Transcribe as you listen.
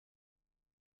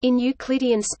In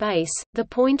Euclidean space, the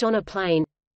point on a plane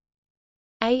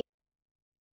a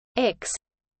x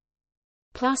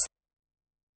plus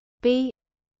b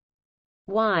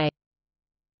y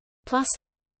plus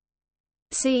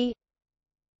c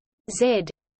z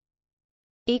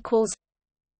equals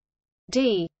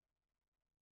d.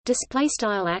 Display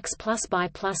style x plus by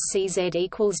plus cz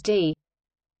equals d.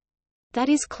 That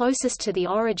is closest to the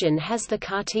origin has the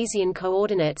Cartesian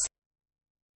coordinates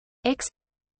x,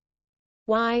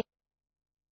 y,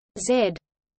 z.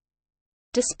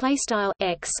 Display style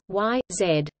x, y,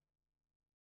 z,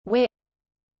 where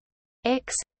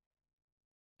x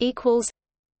equals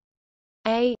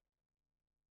a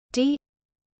d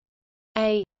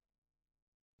a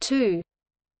 2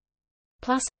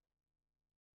 plus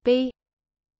b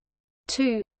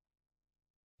 2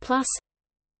 plus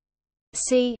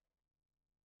c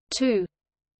 2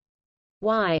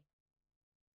 y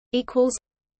equals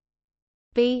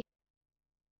b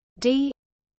d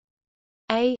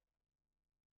a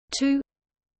 2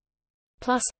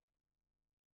 plus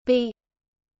b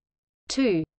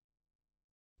 2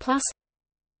 plus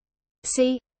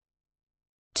c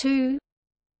 2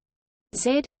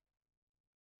 z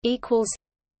equals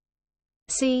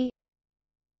c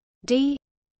d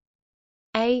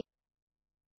a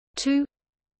 2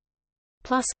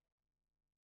 plus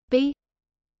b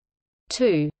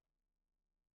 2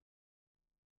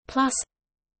 plus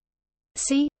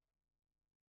c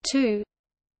 2.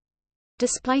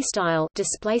 Display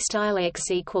style x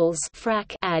equals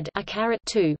frac add a caret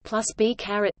 2 plus b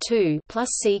caret 2 plus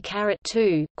c caret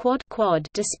 2 quad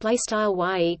display style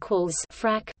y equals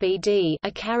frac bd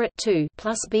a caret 2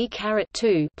 plus b caret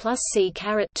 2 plus c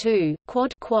caret 2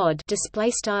 quad display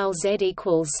style z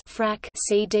equals frac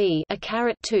cd a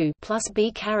caret 2 plus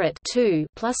b caret 2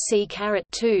 plus c caret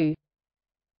 2.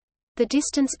 The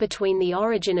distance between the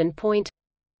origin and point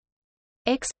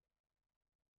x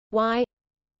y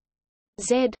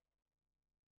z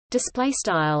display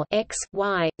style x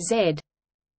y z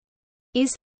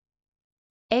is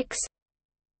x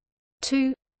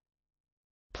 2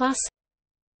 plus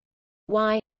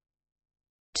y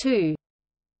 2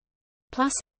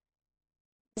 plus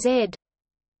z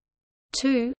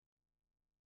 2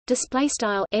 display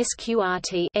style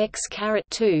sqrt x caret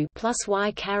 2 plus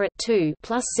y caret 2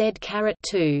 plus z caret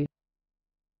 2.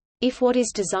 If what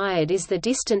is desired is the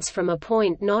distance from a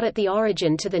point not at the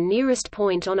origin to the nearest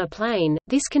point on a plane,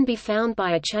 this can be found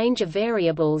by a change of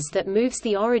variables that moves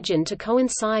the origin to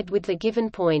coincide with the given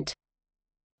point.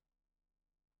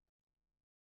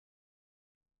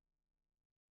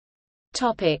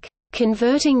 Topic: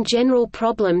 Converting general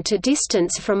problem to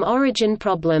distance from origin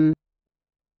problem.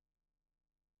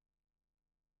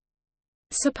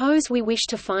 Suppose we wish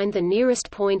to find the nearest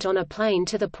point on a plane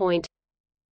to the point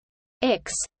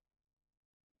x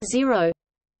 0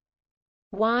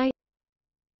 y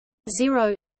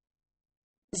 0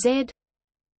 z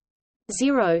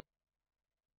 0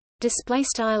 display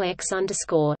style x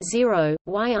underscore 0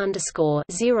 y underscore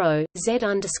 0 z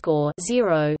underscore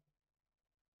 0,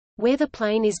 where the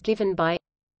plane is given by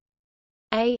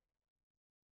a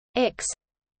x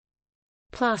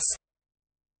plus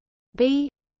b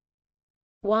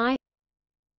y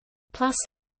plus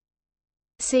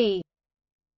c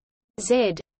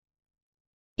z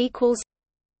equals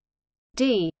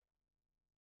d.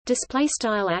 Display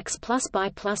style x plus by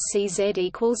plus cz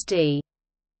equals d.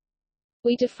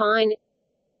 We define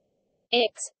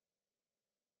x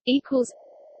equals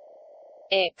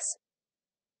x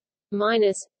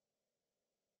minus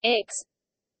x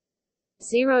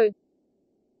 0.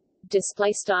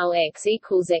 Display style x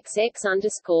equals x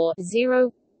underscore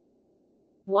 0.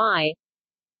 Y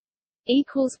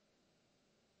equals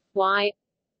y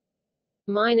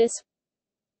minus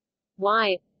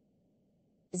y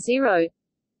 0.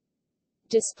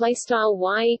 Display style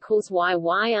y equals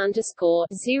y underscore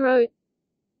 0.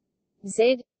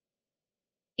 Z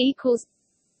equals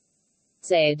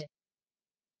z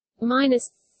minus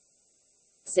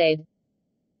z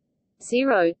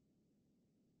 0.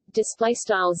 Display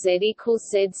style z equals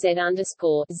z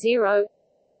underscore 0.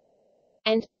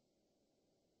 And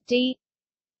d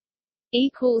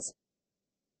equals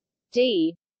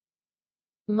d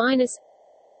minus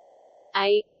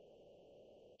a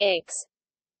x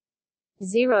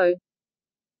 0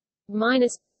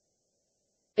 minus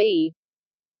b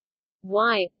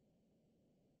y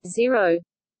 0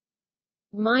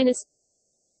 minus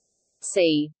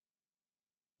c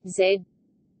z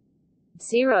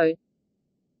 0.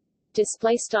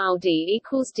 Display style d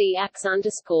equals d x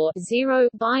underscore 0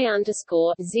 by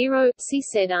underscore 0 c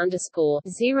z underscore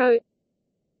 0.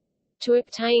 To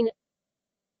obtain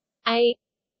a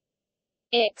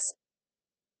x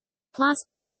plus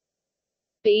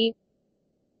b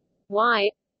y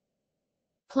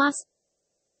plus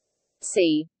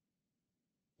c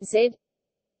z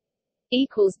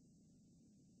equals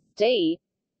d.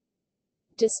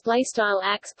 Display style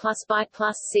ax plus by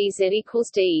plus cz equals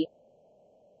d,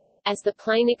 as the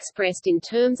plane expressed in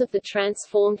terms of the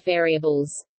transformed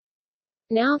variables.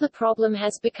 Now the problem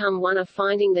has become one of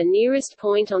finding the nearest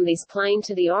point on this plane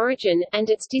to the origin, and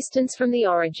its distance from the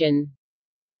origin.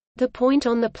 The point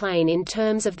on the plane in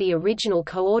terms of the original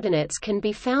coordinates can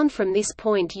be found from this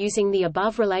point using the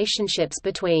above relationships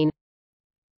between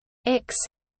x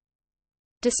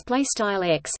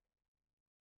 (x)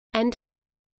 and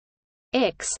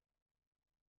x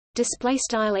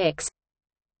 (x),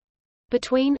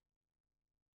 between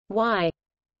y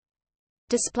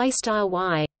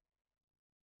 (y)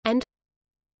 and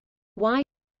y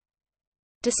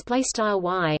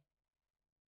 (y),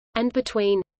 and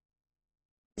between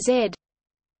z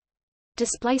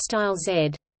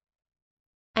 (z)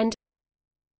 and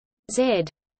z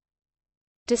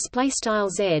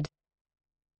 (z).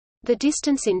 The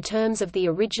distance in terms of the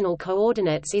original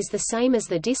coordinates is the same as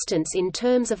the distance in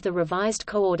terms of the revised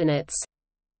coordinates.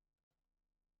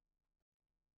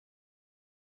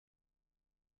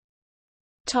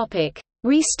 Topic: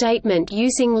 Restatement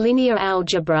using linear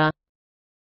algebra.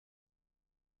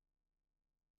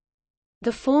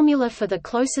 The formula for the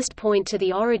closest point to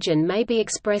the origin may be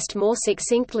expressed more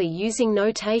succinctly using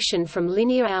notation from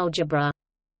linear algebra.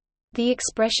 The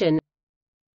expression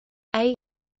a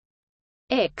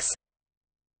x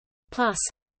plus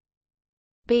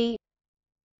b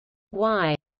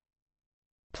y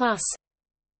plus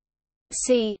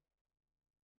c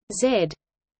z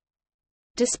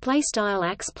display style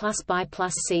ax plus by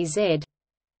plus cz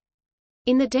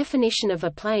in the definition of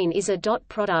a plane is a dot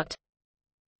product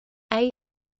a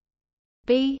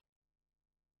b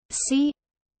c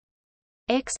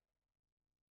x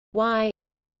y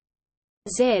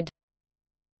z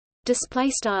display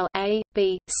style a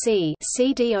b c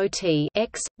c dot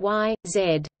x y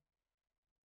z,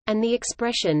 and the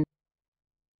expression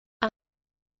a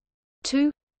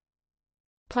 2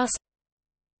 plus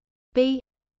b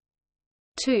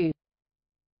 2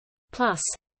 plus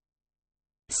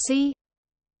c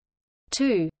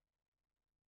 2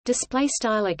 display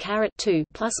style a caret 2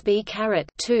 plus b caret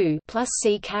 2 plus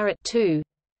c caret 2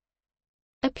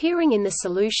 appearing in the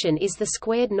solution is the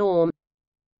squared norm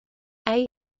a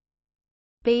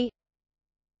b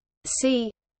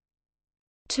c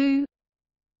 2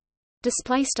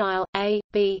 display style a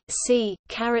b c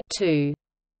caret 2.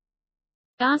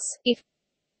 Thus, if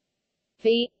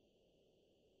v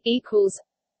equals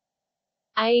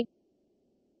a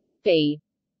b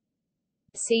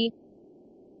c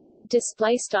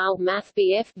display style math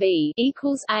BF v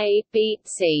equals a b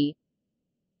c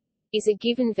is a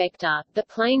given vector, the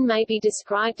plane may be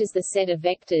described as the set of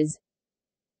vectors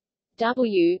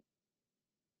w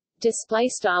display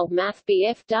style math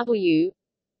BF w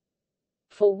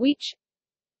for which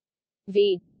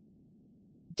v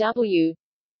w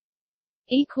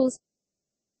equals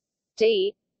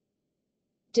d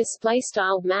display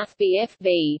style math BF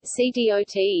v c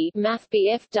dot math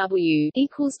BF w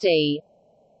equals d,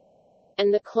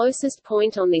 and the closest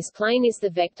point on this plane is the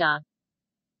vector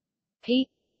p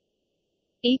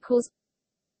equals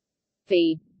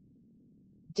v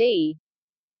d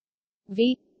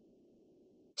v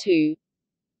 2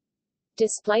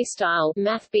 display style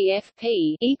math BF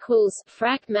p equals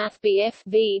frac math BF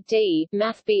v d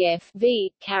math BF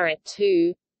v caret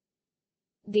 2.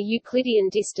 The Euclidean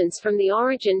distance from the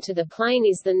origin to the plane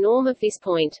is the norm of this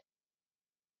point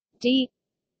d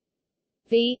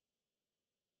v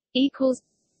equals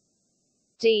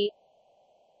d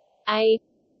a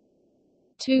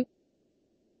 2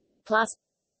 plus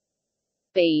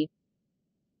b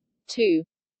 2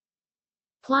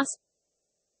 plus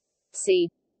c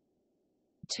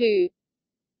 2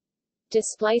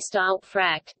 display style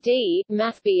frac d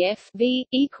math BF v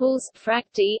equals frac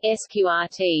d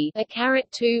sqrt a caret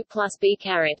 2 plus b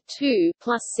caret 2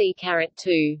 plus c caret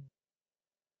 2.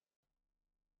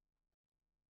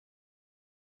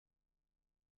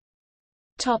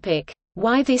 Topic: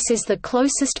 Why this is the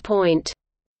closest point.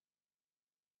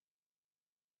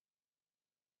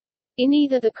 In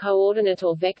either the coordinate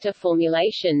or vector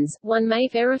formulations, one may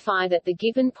verify that the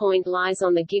given point lies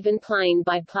on the given plane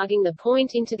by plugging the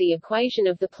point into the equation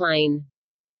of the plane.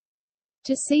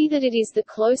 To see that it is the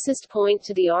closest point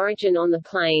to the origin on the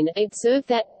plane, observe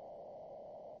that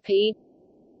p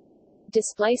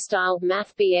display style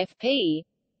math BF p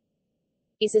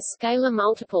is a scalar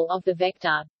multiple of the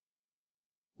vector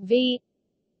v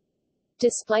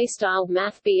display style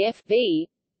math BF v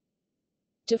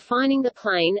defining the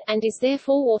plane, and is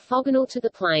therefore orthogonal to the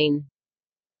plane.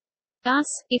 Thus,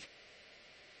 if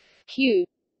Q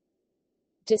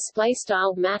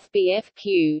 _math_BF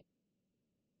Q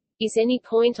is any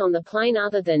point on the plane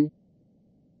other than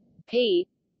P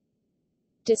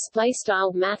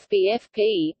 _math_BF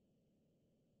P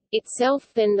itself,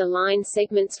 then the line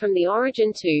segments from the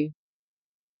origin to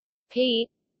P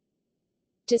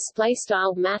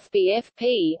 _math_BF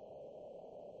P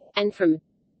and from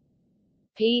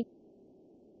P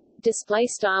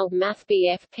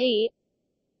 _math_BF P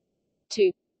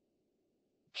to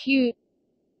Q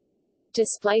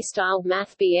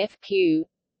 _math_BF Q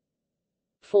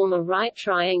form a right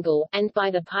triangle, and by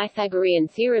the Pythagorean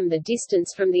theorem the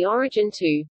distance from the origin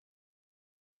to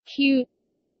Q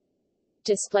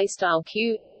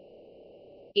Q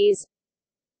is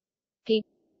P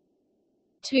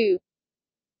 2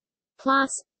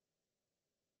 plus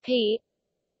P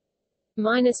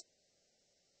minus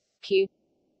Q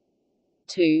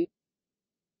 2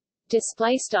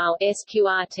 display style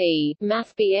sqrt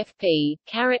math bfp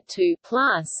caret 2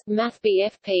 plus math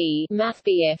bfp math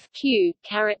bf q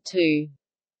caret 2.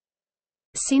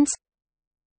 Since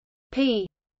P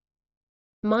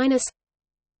minus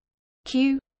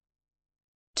Q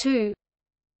 2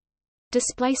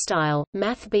 display style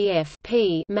math bf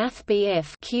p math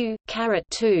bf q caret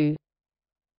 2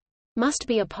 must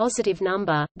be a positive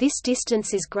number, this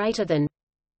distance is greater than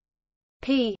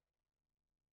P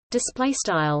display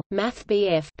style math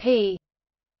bf p.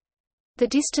 The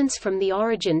distance from the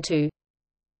origin to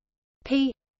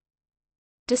P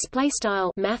display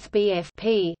style math bf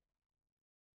p.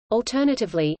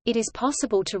 Alternatively, it is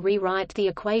possible to rewrite the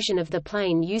equation of the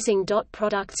plane using dot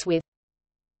products with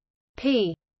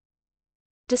P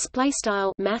display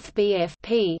style math bf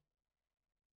p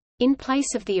in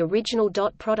place of the original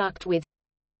dot product with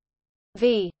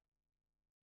V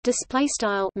display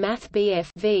style math bf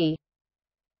v,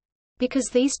 because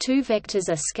these two vectors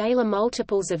are scalar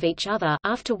multiples of each other,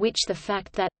 after which the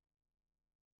fact that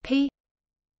P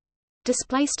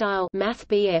display style math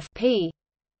bf p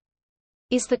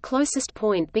is the closest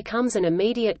point becomes an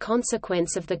immediate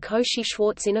consequence of the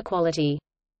Cauchy-Schwarz inequality.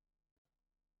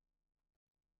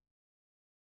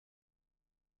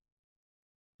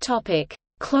 Topic: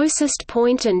 Closest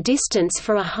point and distance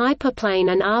for a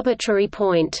hyperplane and arbitrary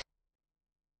point.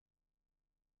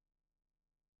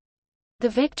 The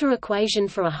vector equation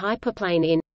for a hyperplane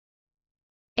in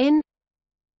n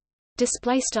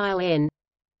n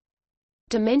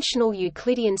dimensional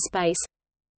Euclidean space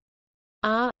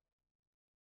R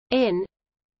n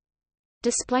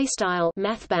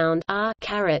mathbound R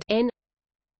caret n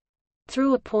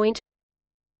through a point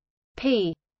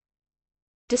P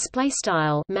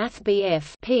math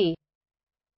BF P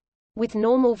with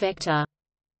normal vector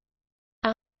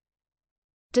A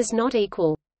does not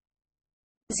equal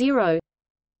 0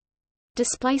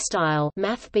 display style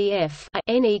math BF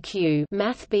neq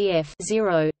math BF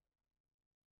 0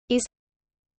 is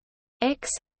x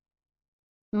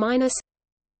minus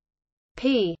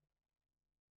P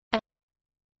A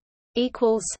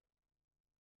equals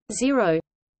 0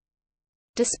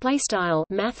 display style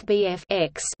math BF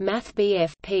x math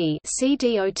BF P c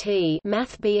dot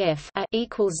math BF A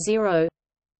equals 0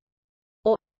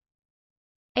 or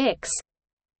x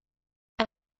A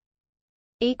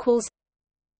equals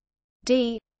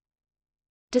D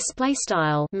display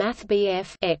style math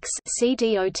BF x c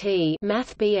dot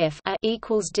math BF A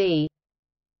equals D,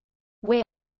 where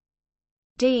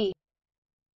D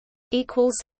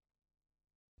equals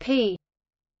P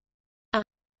A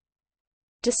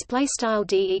display style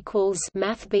D equals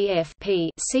math BF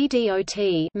P c dot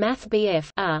math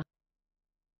BF A.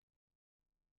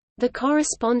 The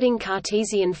corresponding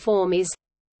Cartesian form is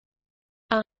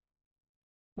A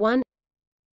 1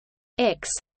 x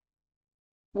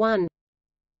 1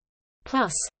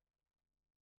 plus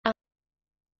A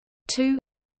 2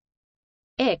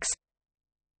 x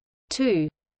 2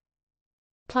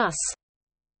 plus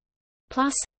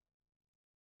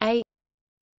A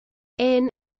n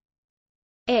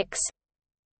x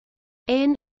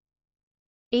n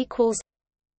equals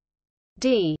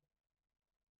D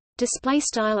display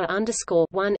style A underscore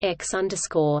 1 x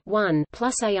underscore 1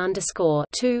 plus A underscore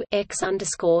 2 x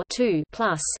underscore 2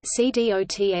 plus C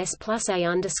dots plus A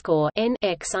underscore n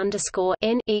x underscore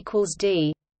n equals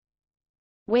D,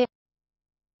 where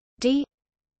D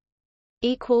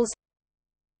equals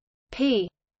P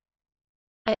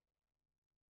A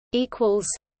equals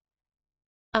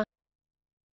A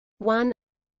 1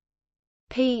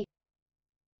 P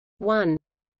 1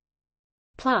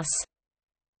 plus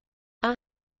A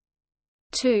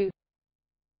 2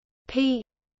 P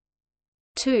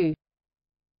 2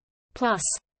 plus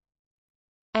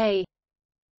a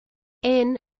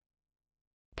n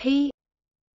p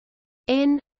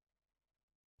n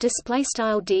display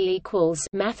style d equals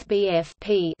math BF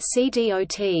p c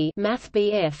dot math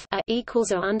BF a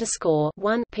equals a underscore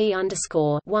 1 p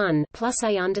underscore 1 plus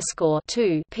a underscore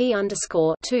 2 p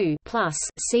underscore 2 plus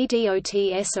c dot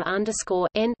s a underscore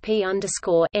n p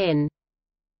underscore n.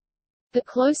 The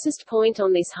closest point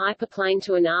on this hyperplane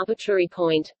to an arbitrary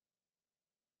point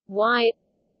y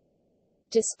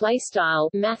display style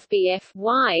math BF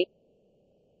y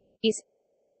is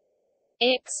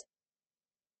x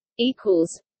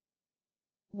equals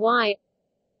y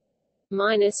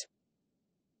minus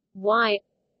y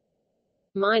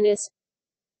minus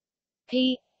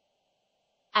p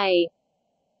a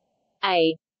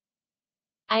a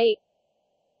a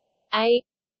a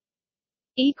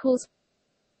equals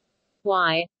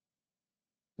y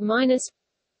minus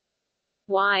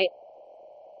y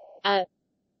a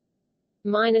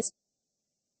minus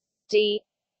d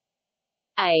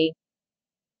a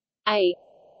a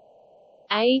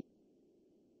a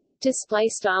display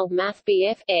style math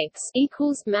BF x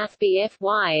equals math BF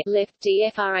y left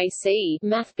dfrac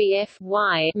math BF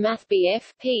y math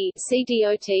BF p c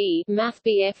dot math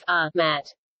BF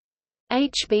mat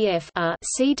HBF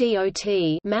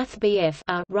CDOT Math BF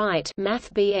right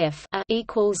Math BF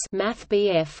equals Math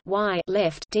BF y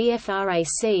left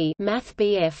DFRAC Math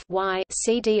BF y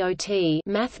CDOT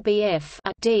Math BF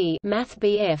D Math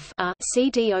BF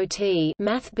CDOT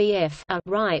Math BF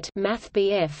right Math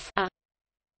BF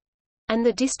and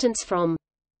the distance from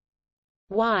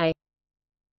y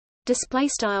display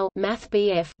style Math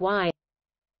BF y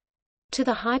to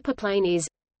the hyperplane is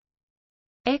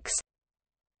x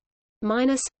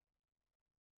minus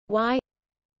y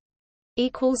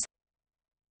equals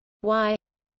y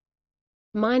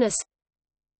minus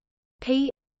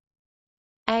p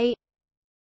a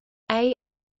a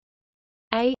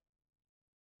a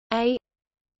a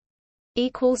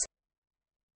equals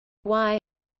y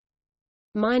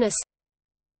minus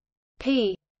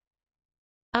p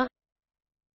a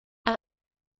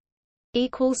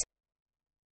equals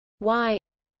y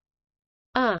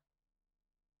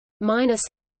minus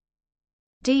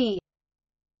d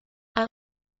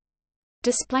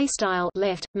display style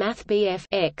left Math BF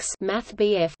x Math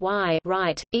BF y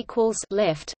right equals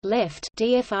left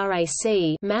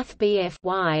DFRAC Math BF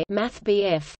y Math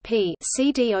BF p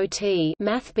CDOT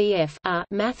Math BF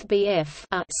Math BF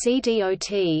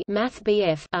CDOT Math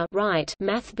BF right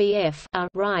Math BF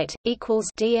right equals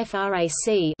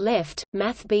DFRAC left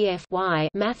Math BF y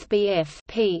Math BF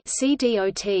p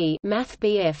CDOT Math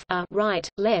BF right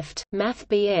left Math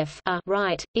BF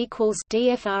right equals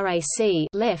DFRAC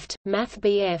left Math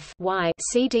BF y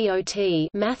CDOT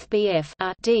Math BF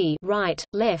D right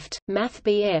left Math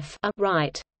BF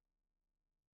right.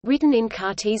 Written in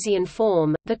Cartesian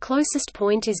form, the closest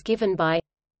point is given by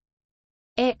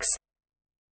x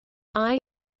I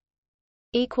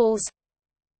equals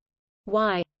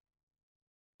y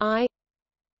I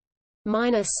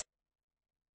minus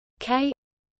k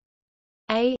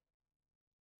a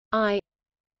I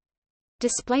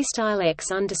display style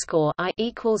x underscore I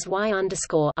equals y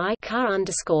underscore I car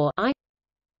underscore I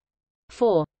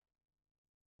 4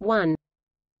 1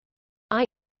 I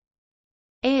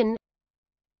n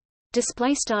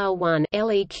display style 1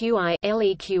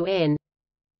 leqn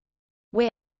where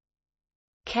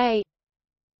k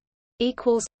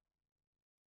equals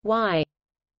y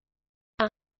a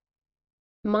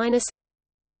minus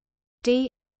d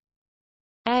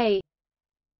a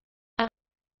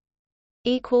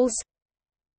equals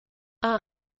a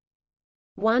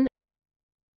 1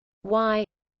 y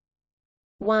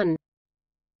 1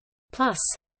 plus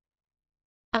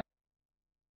a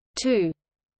 2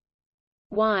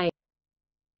 y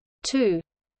 2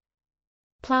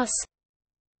 plus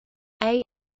a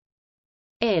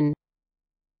n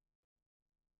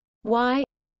y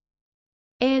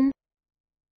n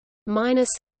minus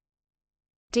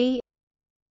d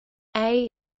a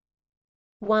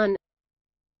 1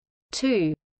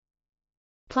 2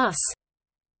 plus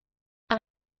a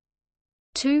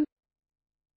 2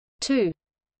 2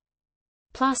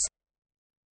 plus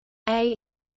a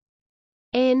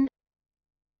n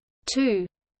 2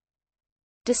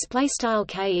 Display style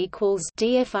k equals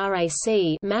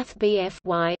dfrac math bf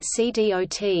y c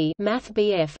dot math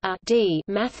bf a d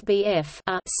math bf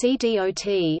a c dot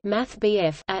math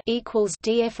bf a equals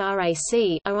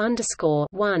dfrac a underscore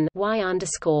 1 y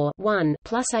underscore 1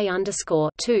 plus a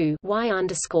underscore 2 y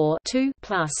underscore 2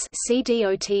 plus c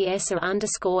dot s a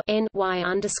underscore n y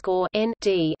underscore n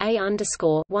d a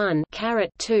underscore 1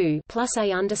 caret 2 plus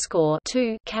a underscore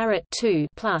 2 caret 2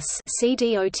 plus c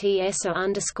dot s a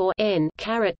underscore n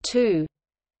caret 2,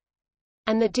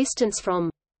 and the distance from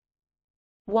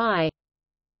y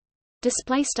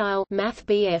display style math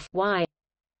bf y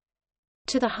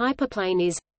to the hyperplane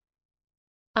is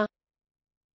a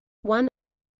 1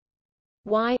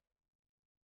 y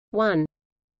 1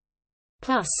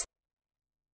 plus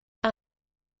a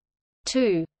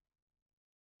 2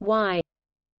 y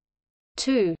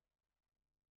 2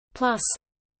 plus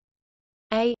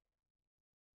a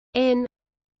n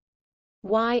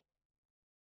y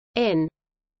n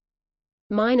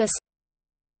minus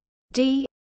d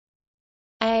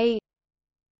a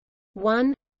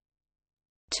 1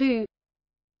 2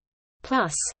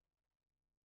 plus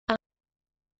a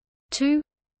 2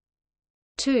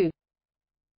 2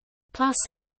 plus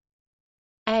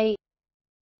a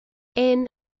n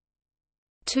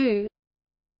 2.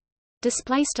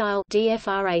 Display style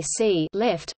dfrac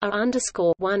left a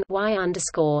underscore 1 y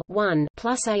underscore 1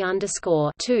 plus a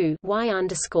underscore 2 y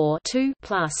underscore 2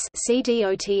 plus c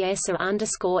dot s a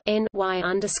underscore n y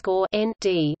underscore n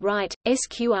d right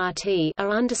sqrt a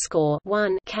underscore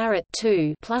 1 caret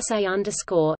 2 plus a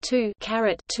underscore 2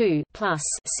 caret 2 plus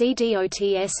c dot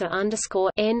s a underscore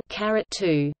n caret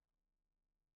 2.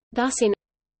 Thus in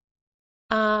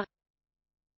R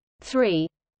 3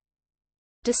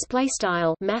 display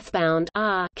style mathbound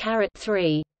r caret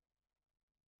 3,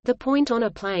 the point on a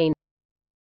plane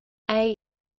a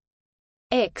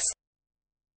x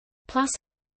plus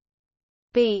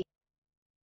b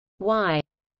y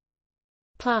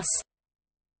plus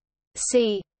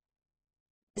c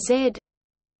z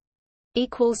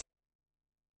equals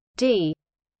d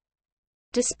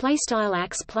display style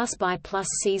x plus by plus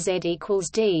cz equals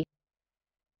d,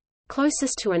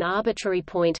 closest to an arbitrary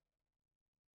point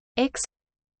x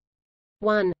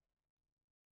 1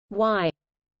 y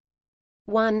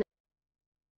 1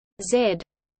 z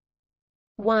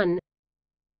 1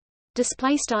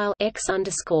 display style x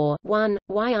underscore 1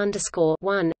 y underscore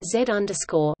 1 z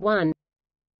underscore 1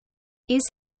 is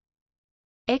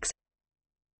x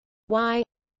y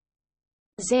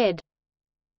z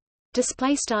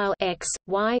display style x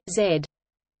y z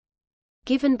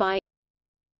given by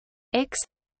x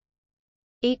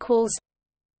equals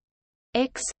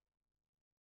x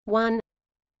 1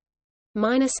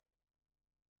 minus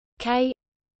k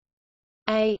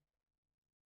a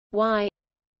y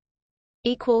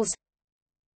equals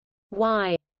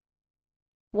y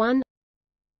 1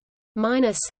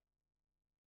 minus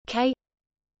k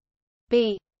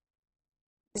b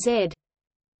z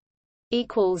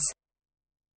equals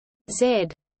z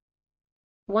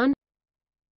 1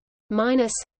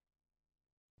 minus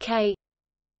k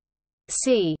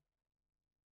c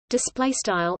display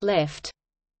style left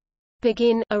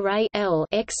begin array L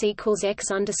x equals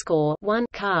x underscore 1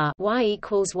 car y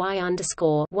equals y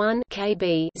underscore 1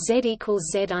 kb z equals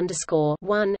z underscore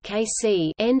 1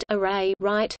 kc end array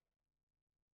right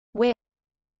where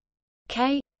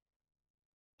k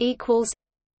equals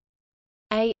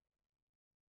a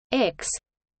x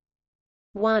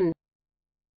 1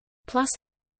 plus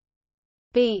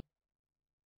b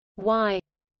y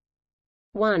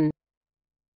 1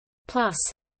 plus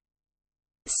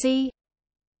c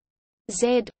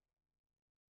z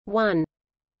 1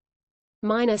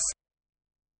 minus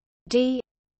d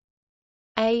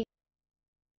a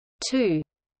 2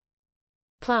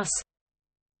 plus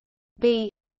b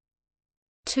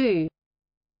 2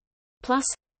 plus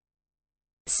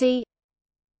c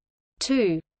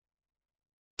 2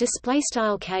 display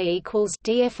style k equals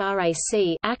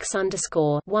dfrac x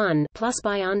underscore 1 plus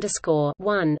by underscore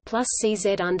 1 plus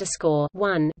cz underscore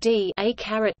 1 d a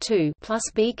caret 2 plus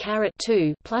b caret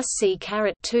 2 plus c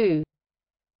caret 2,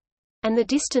 and the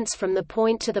distance from the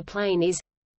point to the plane is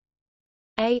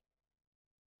a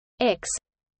x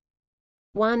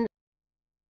 1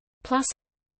 plus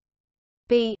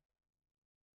b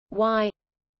y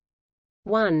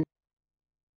 1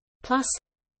 plus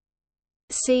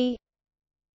c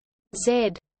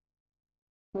z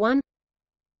 1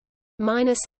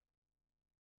 minus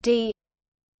d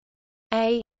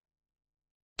a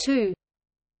 2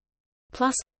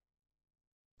 plus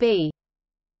b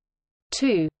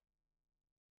 2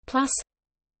 plus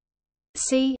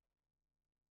c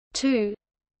 2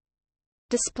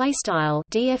 display style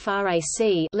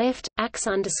dfrac left ax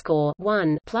underscore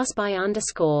 1 plus by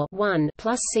underscore 1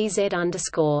 plus cz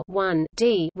underscore 1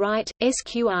 d right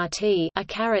sqrt a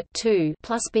caret 2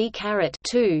 plus b caret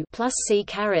 2 plus c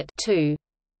caret 2.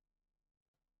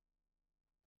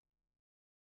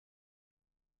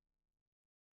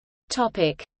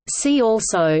 Topic. See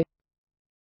also: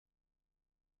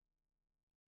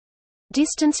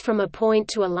 distance from a point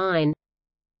to a line,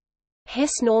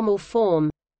 Hess normal form,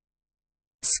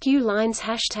 skew lines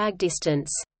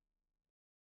 #distance.